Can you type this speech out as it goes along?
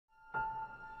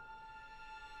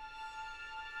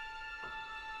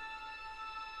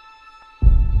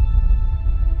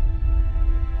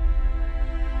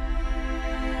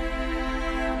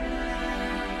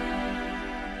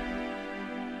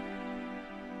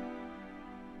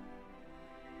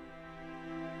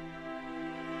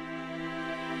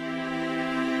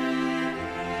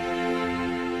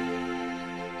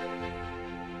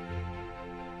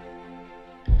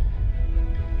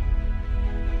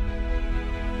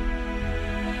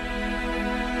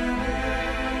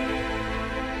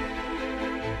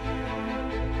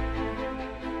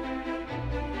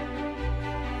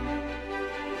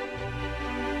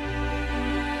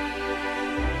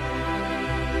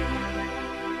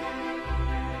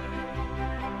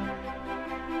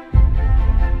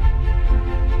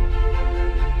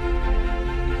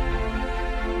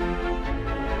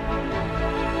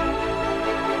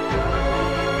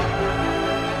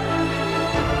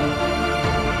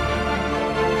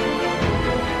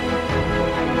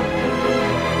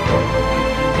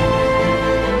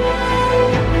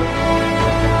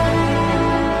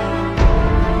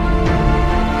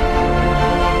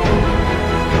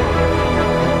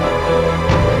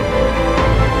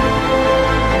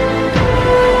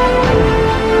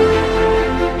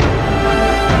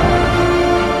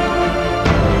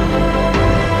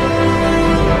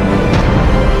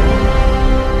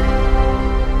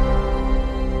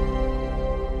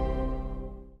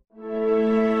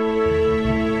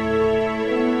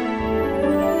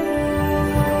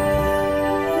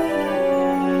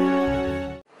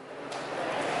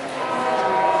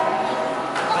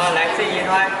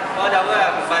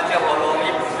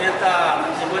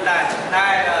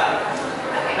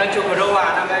đang chụp video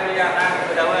năm nay bây giờ đang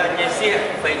bắt đầu nhảy xe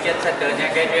phải chết sẽ tới nhà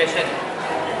graduation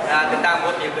từ tam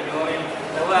một điểm của chúng mình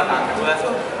đâu là bạn vừa số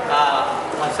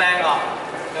họ sang rồi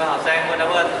họ sang vừa đâu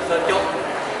là sơn chụp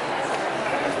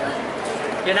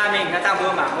Việt Nam mình nó tăng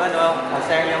vừa mảng hơn đúng không họ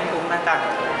sang giống cũng đang tăng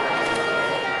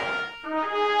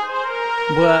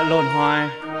vừa lộn hoài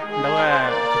đâu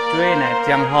là chuối này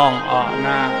chẳng hòn ở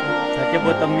na sẽ cho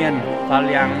bữa tâm miên pha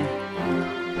liang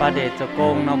pha để cho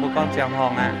công nó bữa con chẳng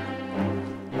hòn à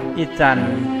ít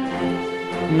dần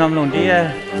nằm lồng đi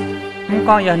không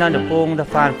con giờ nó được buông được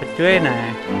phản phải chuối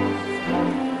này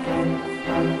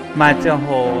mà trường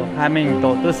hồ hai mình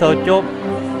tổ tu sâu chốt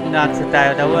là sự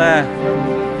tài đâu à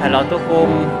hay là tu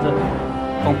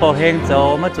công bầu heng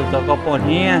dấu mất chủ tổ có bổn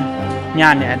hia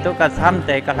nhà này tu cả tham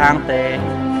tệ cả hàng tệ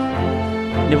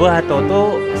nếu vừa hai tổ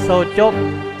tu sâu chốt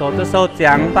tổ tu sâu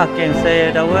trắng và kèn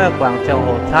xe đâu à quảng trường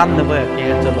hồ tham đâu vừa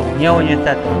kèn cho lồng nhau như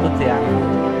tại tổ tu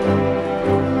trắng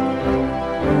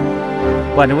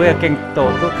วันนี้เก่งโต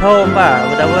ก็เข้ามา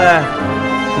แต่ว่า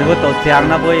หรือว่าโตเจียง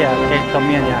นะเว้ยเก่งคอมเม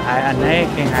นต์อย่างหายอันให้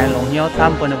เก่งหายหลงเหี้ยวท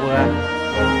ำคนนะเว้ย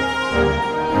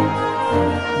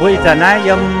บุยจะนะย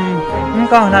ม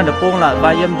ก็น่าจะปรุงละว่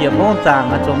ายมเหยียบโม่จาง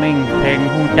มาจมิงเพลง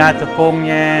หงจาจะปรุงเ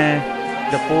นี่ย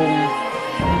จะปรุง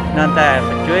นั่นแต่ไป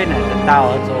ช่วยไหนจะเต่า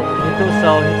โจที่ตู้โซ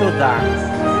ที่ตู้จาง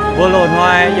บัวโลนห้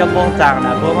อยยมโม่จางน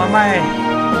ะบัวมาไม่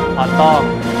หอตอก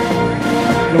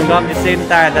ลุงดอมจะสิ้น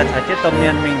ตายแต่ถ้าเจ้าตัวเมี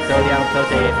ยนมิงเสียงเสีย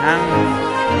เดนั่ง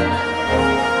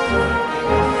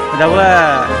แต่ว่า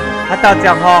ถ้าเต่า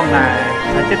จังห้องไหน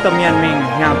ถ้าเจ้าตัวเมียนมิง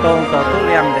อย่างตรงตัวตู้เ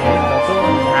ลี้ยงเดตัวตู้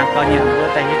หางก้อนอย่างตัว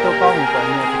แต่ที่ตู้ก้องตัว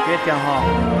นี้จะช่วยจังห้อง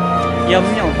ย้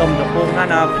ำอย่างตรงตัวปุ่มนั่น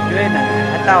เอาไปช่วยไหน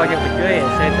ถ้าเต่าจะไปช่วย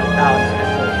เส้นเต่า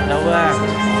แต่ว่า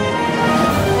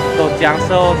ตัวจังโ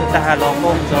ซ่จะหาลอง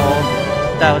ก้งโซ่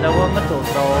แต่ว่าไม่ตัว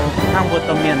โซ่ทางบน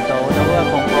ตัวเมียนโซ่แต่ว่า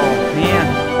ของโซ่เนี่ย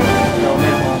เราไ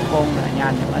ม่มองกงแต่งา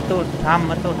นมาตู้ทำ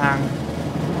มาตู้ทาง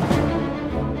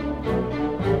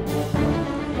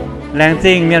แรงจ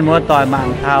ริงเมียนมัวต่อยหมาง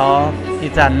เขา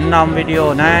ที่จันนำวิดีโอ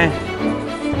นะ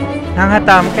ทางให้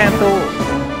ตามแก้ตู้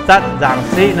จัดอย่าง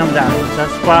ซีนำอย่างซับ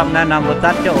สไครป์แนะนำว่า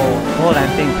จัดจะโอ้โหแรง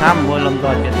จริงทำบนลำด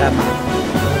วนจะได้มา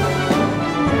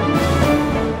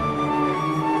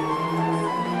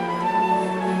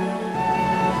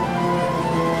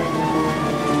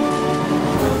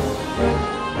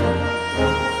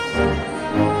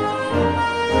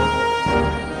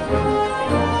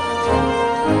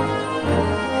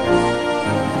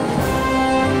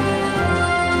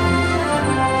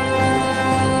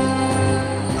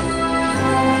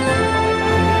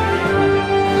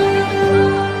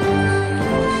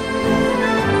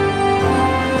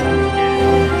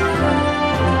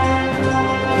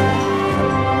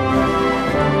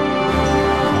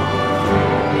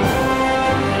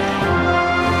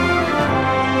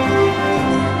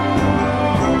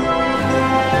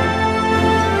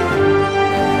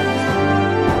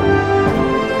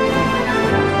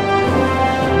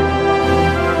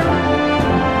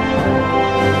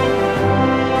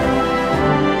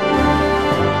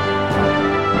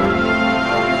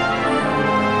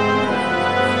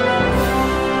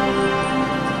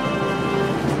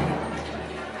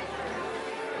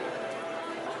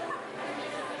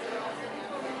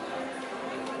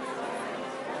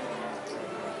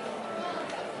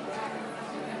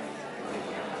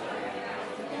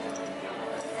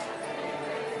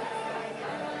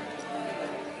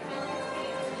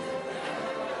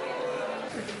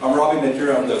I'm Robin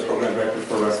Mitchell. I'm the Program Director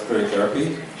for Respiratory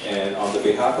Therapy, and on the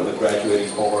behalf of the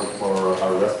graduating cohort for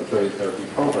our Respiratory Therapy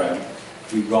program,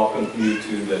 we welcome you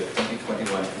to the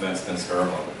 2021 commencement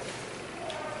ceremony.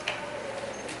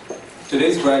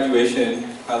 Today's graduation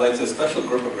highlights a special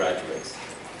group of graduates.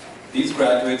 These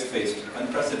graduates faced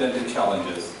unprecedented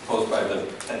challenges posed by the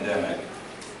pandemic,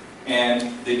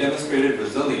 and they demonstrated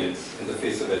resilience in the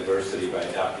face of adversity by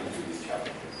adapting to these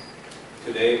challenges.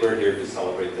 Today, we're here to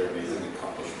celebrate their amazing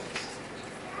accomplishments.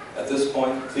 At this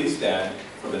point, please stand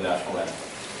for the national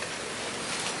anthem.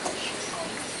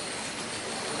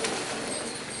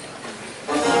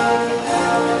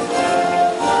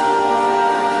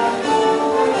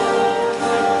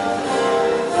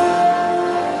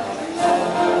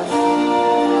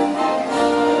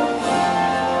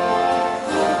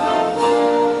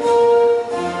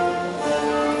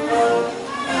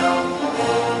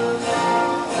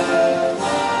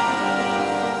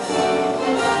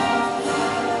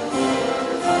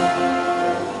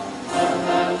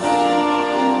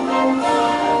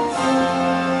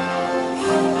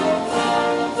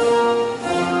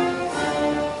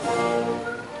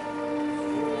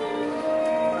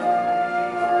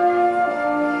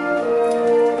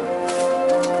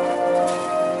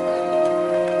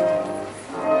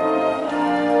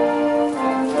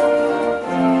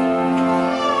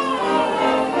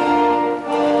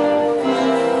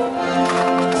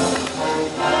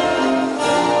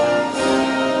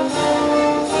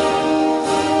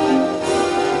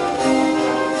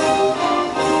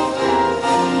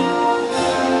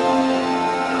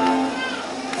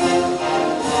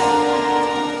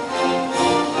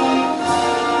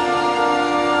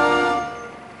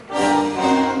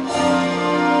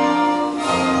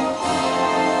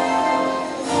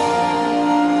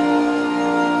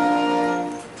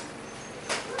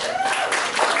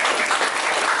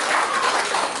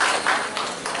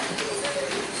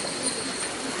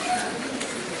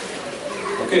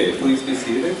 Okay, please be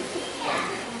seated.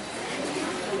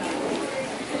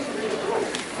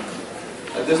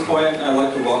 At this point, I'd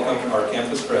like to welcome our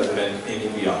campus president, Amy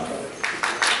Bianca.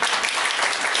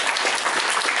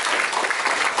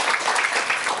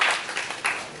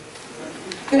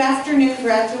 Good afternoon,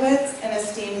 graduates and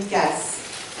esteemed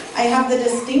guests. I have the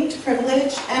distinct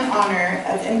privilege and honor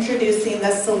of introducing the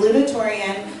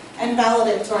salutatorian and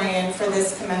valedictorian for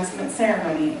this commencement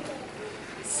ceremony.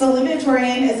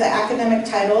 Salutatorian is an academic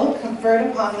title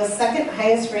conferred upon the second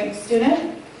highest ranked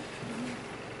student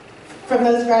from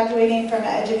those graduating from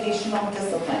an educational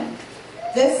discipline.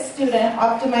 This student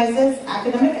optimizes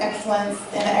academic excellence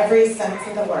in every sense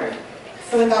of the word.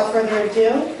 So without further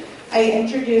ado, I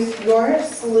introduce your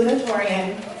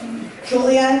salutatorian,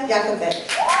 Julia Yakovich.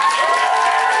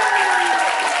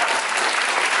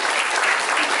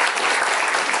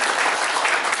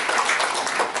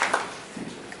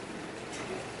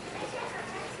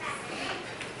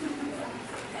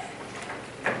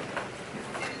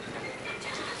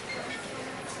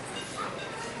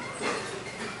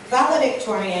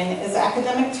 Valedictorian is an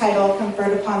academic title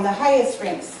conferred upon the highest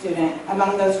ranked student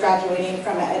among those graduating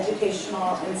from an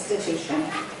educational institution.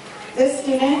 This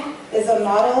student is a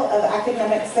model of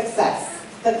academic success.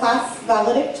 The class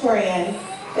valedictorian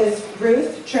is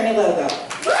Ruth Chernilogo.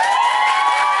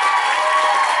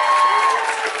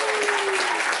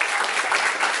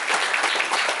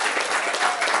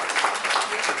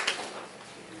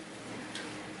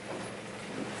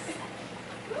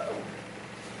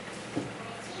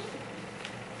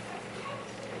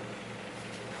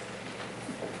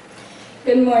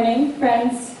 Good morning,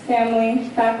 friends, family,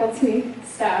 faculty,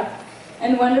 staff,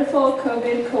 and wonderful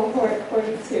COVID cohort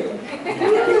 42.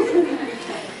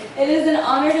 It is an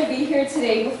honor to be here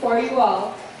today before you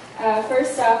all.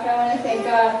 First off, I want to thank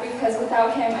God because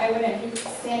without Him, I wouldn't be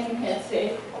standing here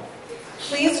today.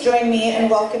 Please join me in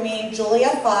welcoming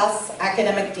Julia Foss,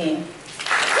 Academic Dean.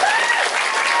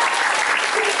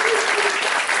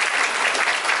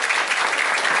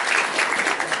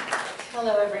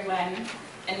 Hello, everyone.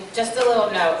 And just a little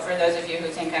note for those of you who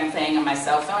think I'm playing on my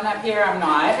cell phone up here, I'm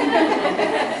not.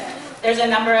 There's a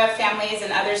number of families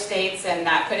in other states and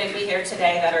that couldn't be here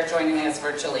today that are joining us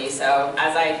virtually. So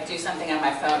as I do something on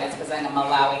my phone, it's because I'm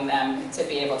allowing them to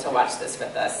be able to watch this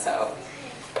with us. So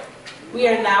we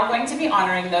are now going to be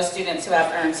honoring those students who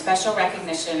have earned special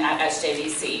recognition at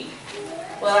SJVC.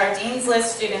 Will our Dean's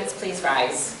List students please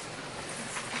rise?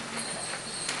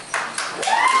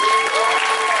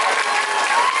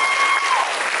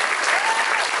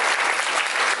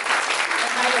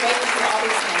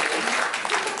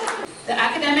 The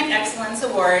Academic Excellence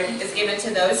Award is given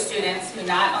to those students who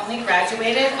not only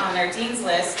graduated on their Dean's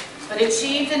List, but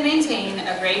achieved and maintained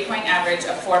a grade point average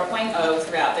of 4.0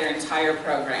 throughout their entire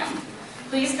program.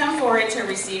 Please come forward to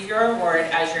receive your award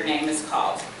as your name is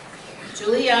called.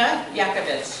 Julia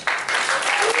Yakovich.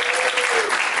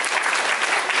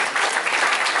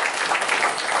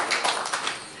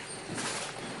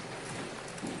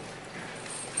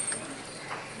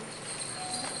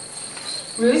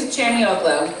 Ruth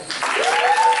Chernioglu.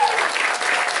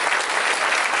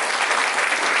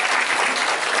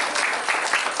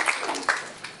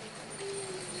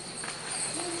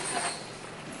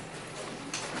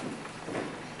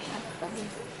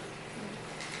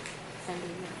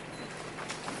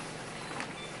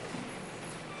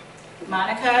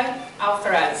 Monica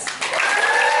Alvarez.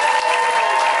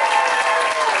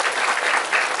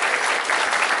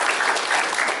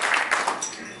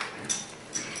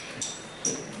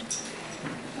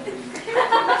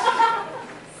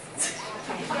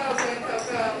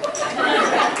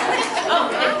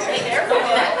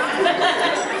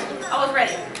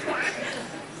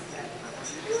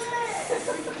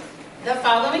 The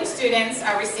following students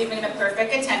are receiving the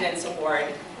Perfect Attendance Award.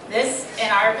 This, in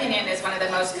our opinion, is one of the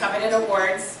most coveted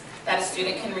awards that a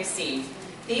student can receive.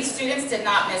 These students did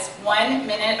not miss 1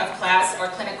 minute of class or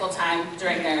clinical time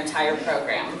during their entire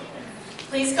program.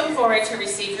 Please come forward to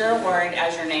receive your award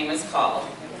as your name is called.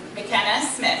 McKenna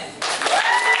Smith.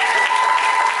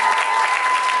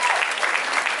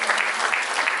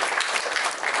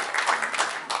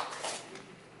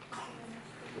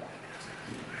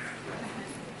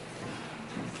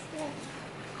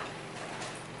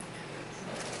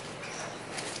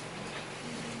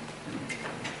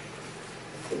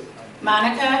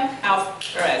 Monica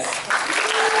Alvarez.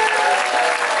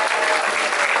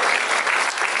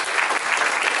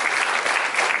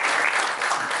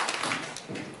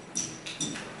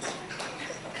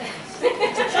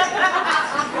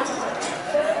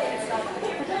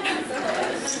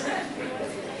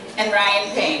 And Ryan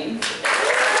Payne.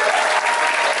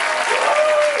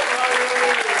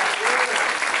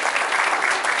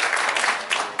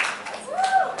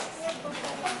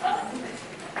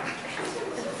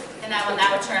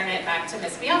 to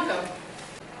Ms. Bianco.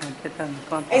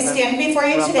 I stand before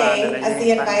you today as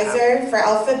the advisor for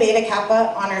Alpha Beta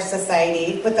Kappa Honor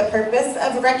Society with the purpose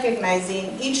of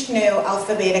recognizing each new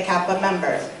Alpha Beta Kappa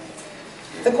member.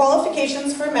 The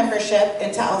qualifications for membership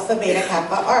into Alpha Beta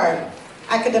Kappa are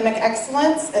academic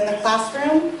excellence in the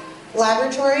classroom,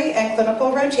 laboratory, and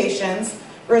clinical rotations,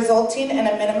 resulting in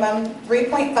a minimum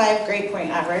 3.5 grade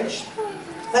point average,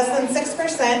 less than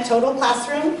 6% total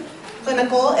classroom,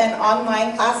 clinical, and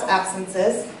online class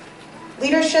absences,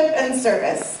 leadership and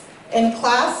service in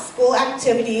class, school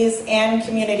activities, and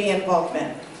community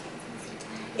involvement.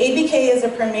 ABK is a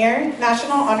premier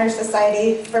National Honor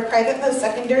Society for private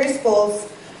post-secondary schools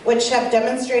which have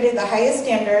demonstrated the highest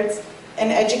standards in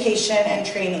education and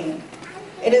training.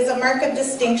 It is a mark of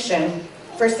distinction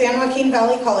for San Joaquin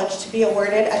Valley College to be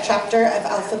awarded a chapter of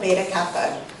Alpha Beta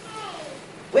Kappa.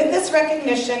 With this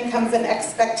recognition comes an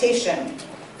expectation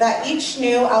that each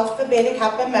new Alpha Beta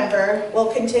Kappa member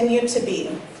will continue to be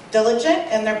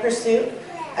diligent in their pursuit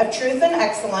of truth and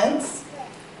excellence,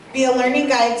 be a learning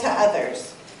guide to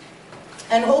others,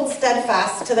 and hold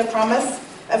steadfast to the promise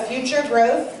of future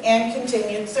growth and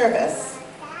continued service.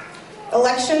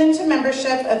 Election into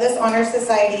membership of this honor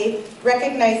society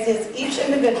recognizes each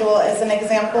individual as an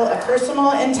example of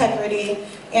personal integrity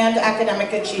and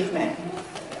academic achievement.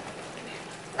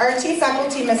 RT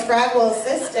faculty Ms. Bragg will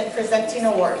assist in presenting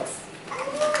awards.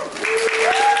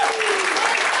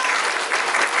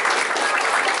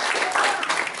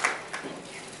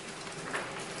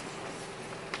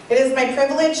 It is my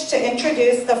privilege to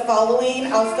introduce the following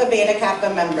Alpha Beta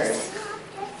Kappa members.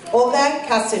 Olga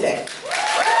Kasudek.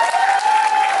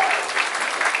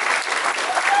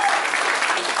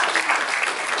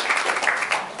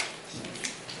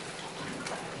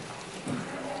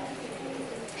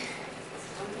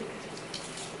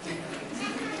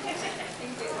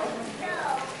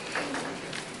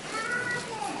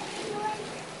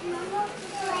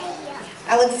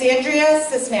 Alexandria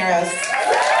Cisneros.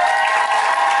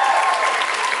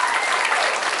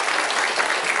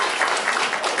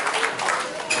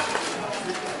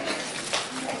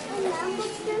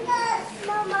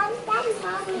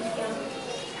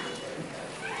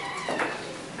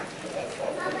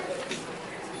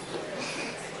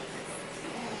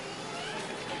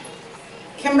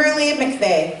 Kimberly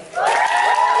McVeigh.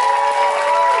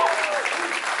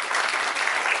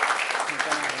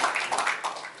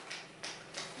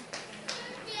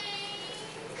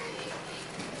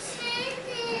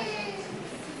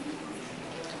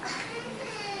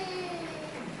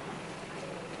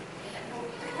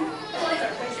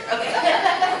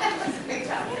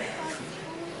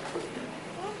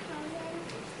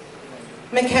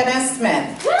 McKenna Smith.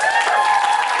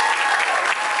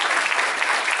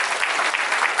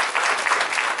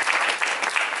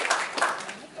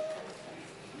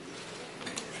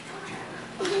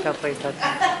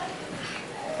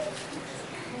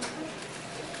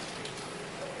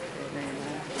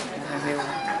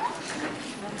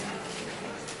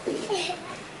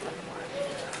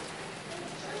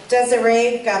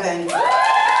 Desiree Govin.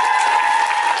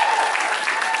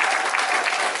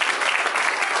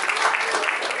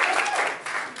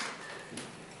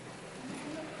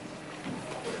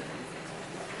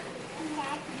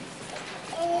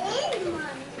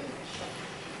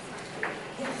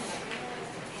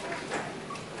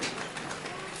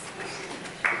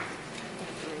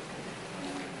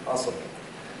 Awesome.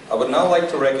 I would now like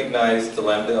to recognize the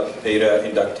Lambda Beta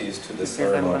inductees to this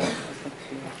ceremony.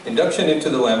 Induction into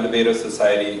the Lambda Beta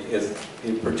Society is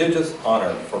a prestigious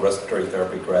honor for respiratory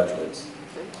therapy graduates.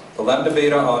 The Lambda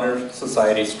Beta Honor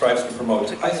Society strives to promote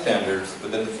high standards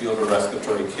within the field of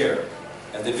respiratory care,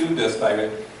 and they do this by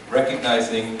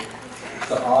recognizing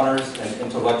the honors and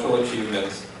intellectual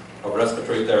achievements of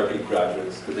respiratory therapy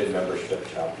graduates within membership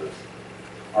chapters.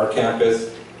 Our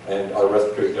campus and our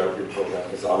respiratory therapy program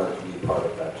is honored to be part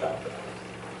of that chapter.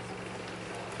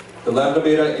 The Lambda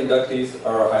Beta inductees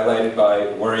are highlighted by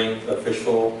wearing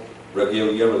official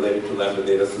regalia related to Lambda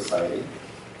Beta Society,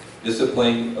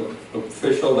 displaying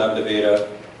official Lambda Beta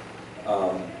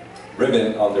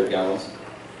ribbon on their gowns,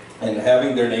 and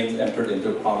having their names entered into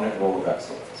a prominent role of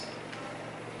excellence.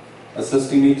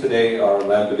 Assisting me today are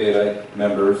Lambda Beta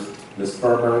members, Ms.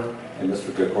 Ferber and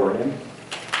Mr. Gregorian.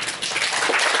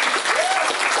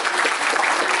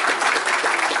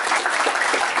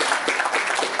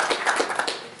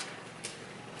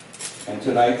 And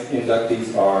tonight's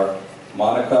inductees are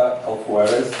Monica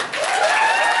Alfuerez,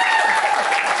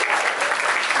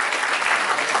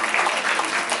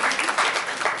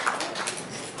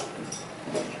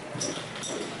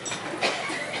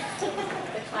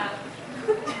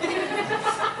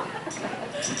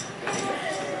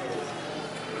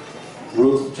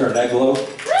 Meglo.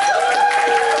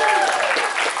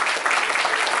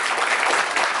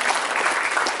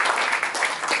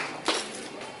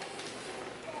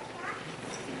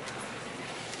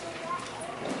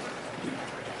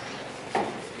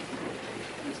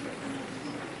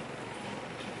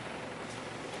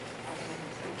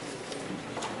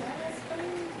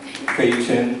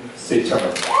 Feichin Sechar.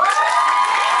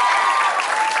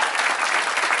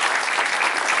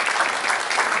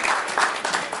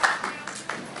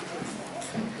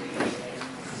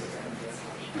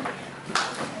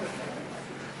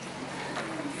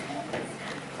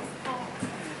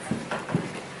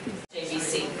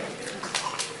 JBC.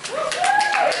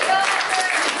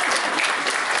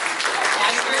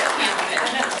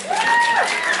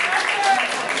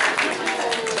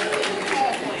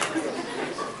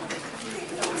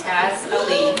 Taz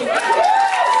Ali.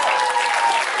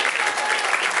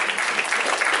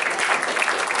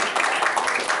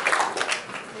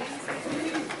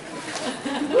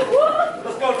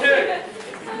 Let's go, Tick.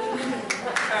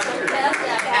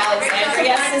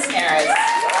 Alexandria Cisneros.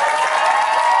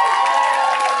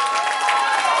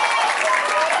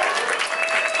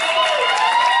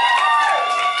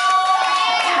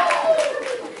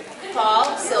 Paul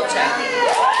Silchuk.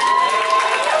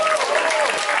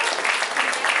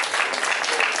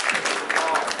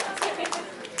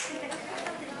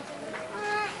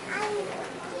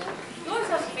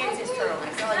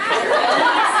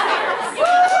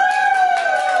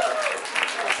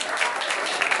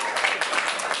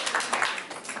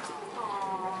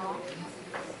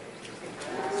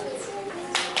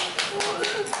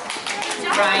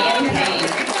 Ryan Payne.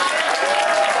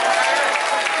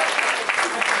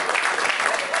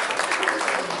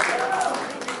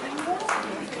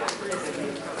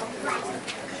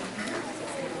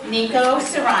 Nico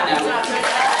Serrano.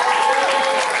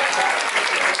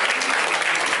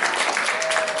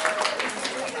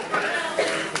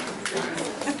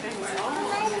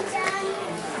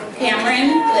 Cameron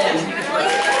Lim.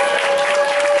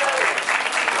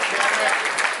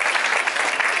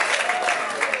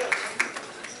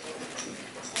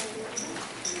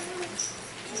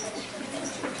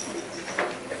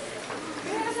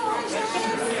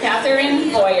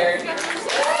 Catherine Boyer.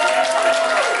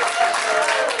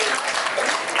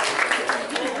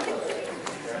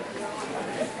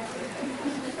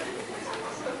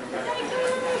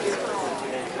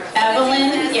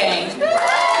 Evelyn Yang.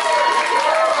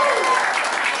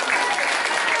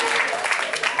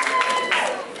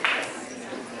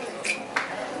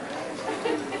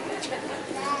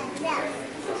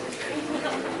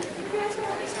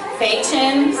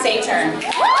 Feichin Saturn.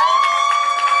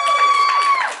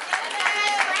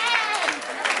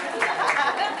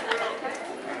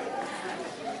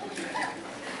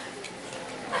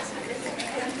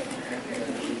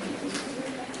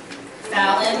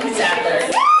 Fallon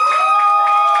Zadler.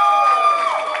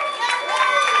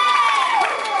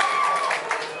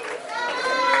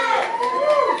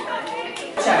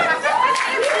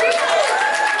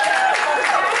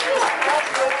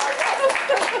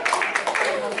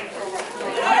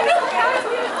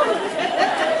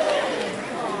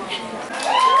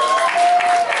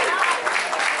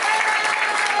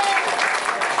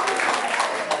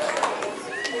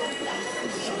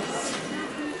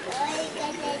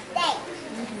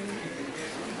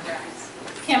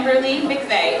 Kimberly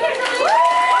McVeigh.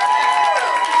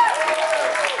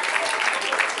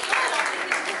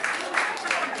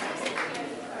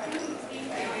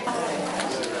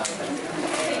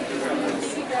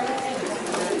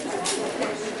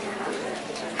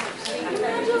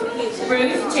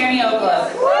 Ruth Chernioglu.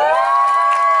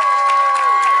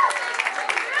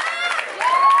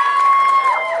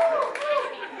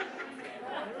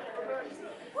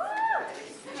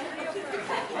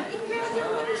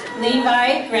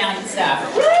 Levi Groundstaff.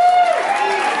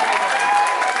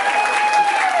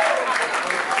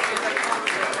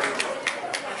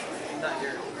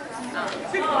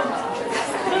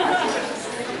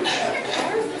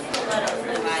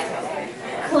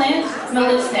 Clint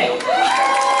Malusnik.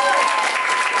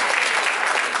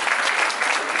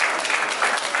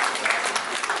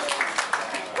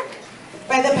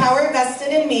 By the power vested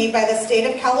in me by the State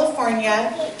of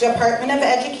California, Department of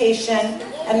Education,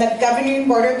 and the Governing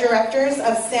Board of Directors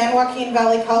of San Joaquin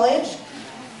Valley College,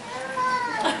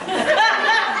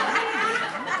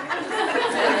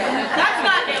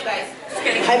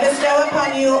 I bestow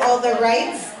upon you all the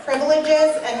rights,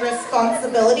 privileges, and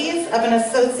responsibilities of an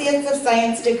Associate of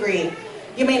Science degree.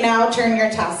 You may now turn your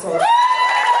tassels.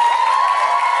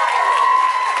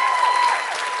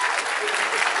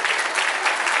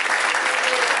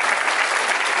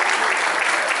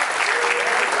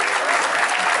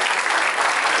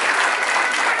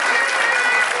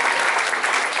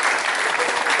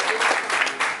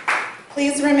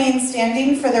 Please remain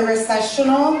standing for the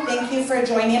recessional. Thank you for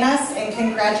joining us, and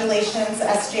congratulations,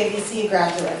 SJVC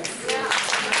graduates.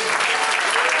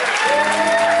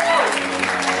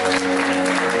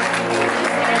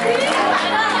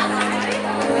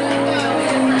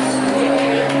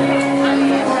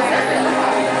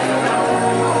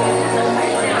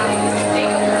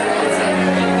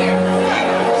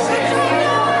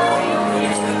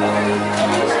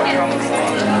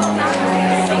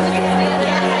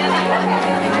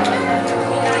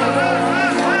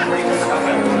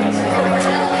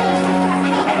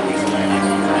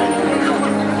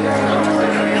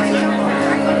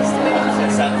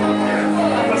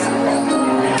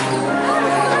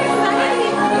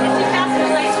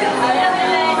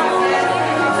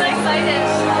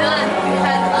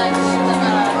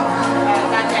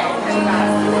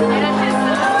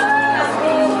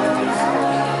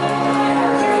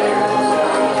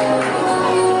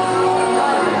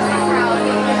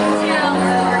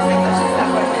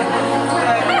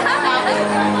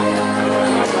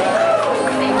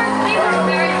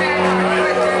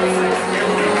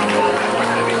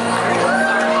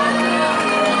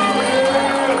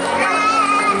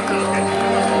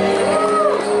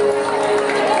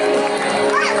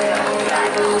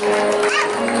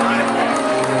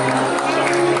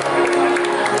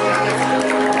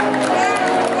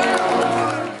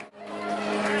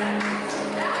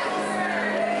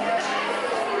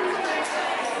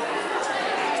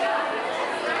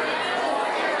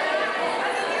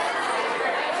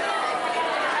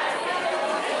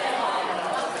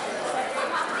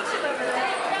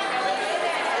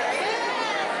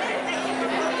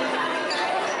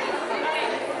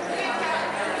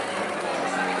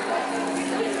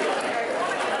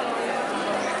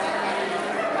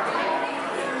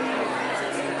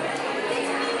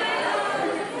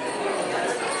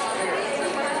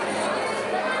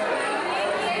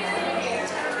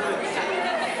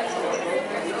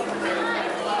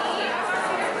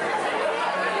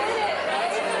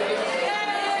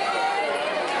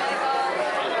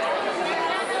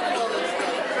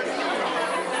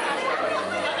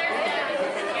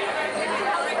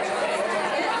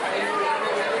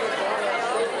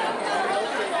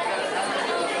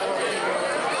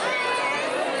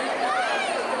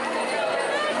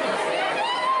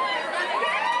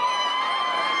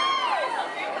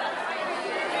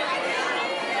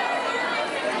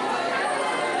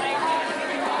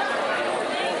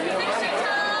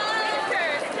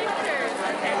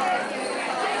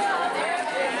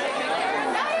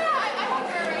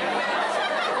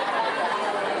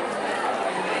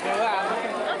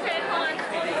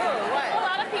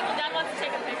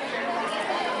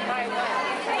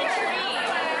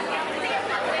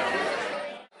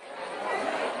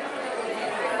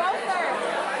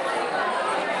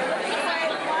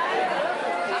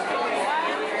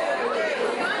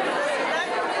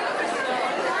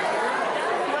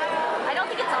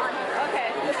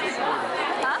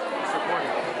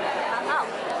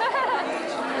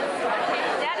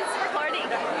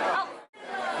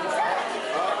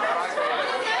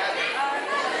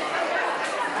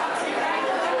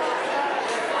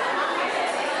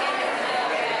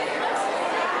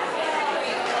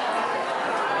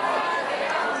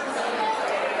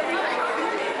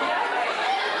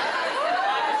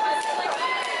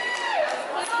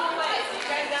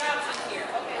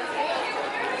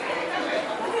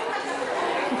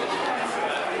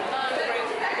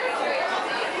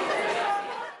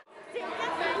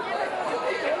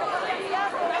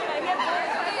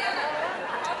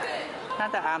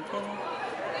 Not the arm thing.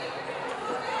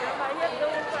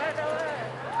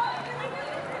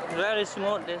 Very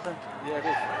smooth this one. Yeah, it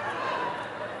is.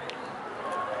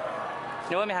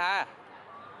 You want me high?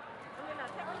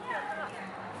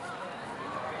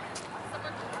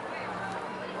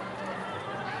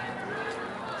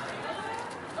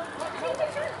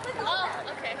 Oh,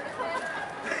 okay.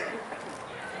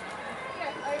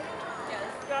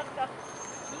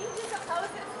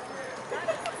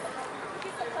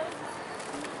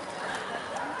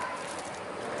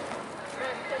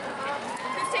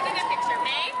 Who's taking a picture,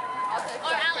 May?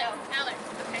 Or Alex? Alex,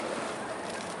 okay.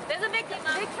 There's a big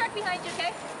truck behind you,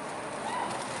 okay?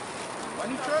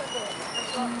 Money truck?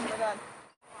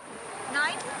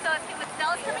 9, so if with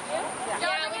Stella's coming in?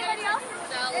 Stella, anybody else?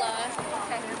 Stella.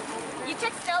 Okay. You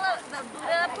check Stella, the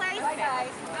Buddha place? Bye,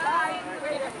 guys. Bye.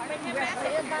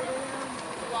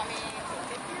 You want me?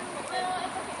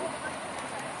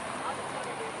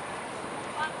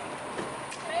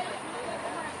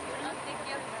 Thank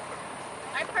you.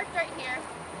 I parked right here.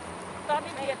 Oh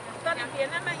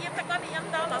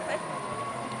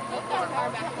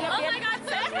my God,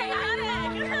 so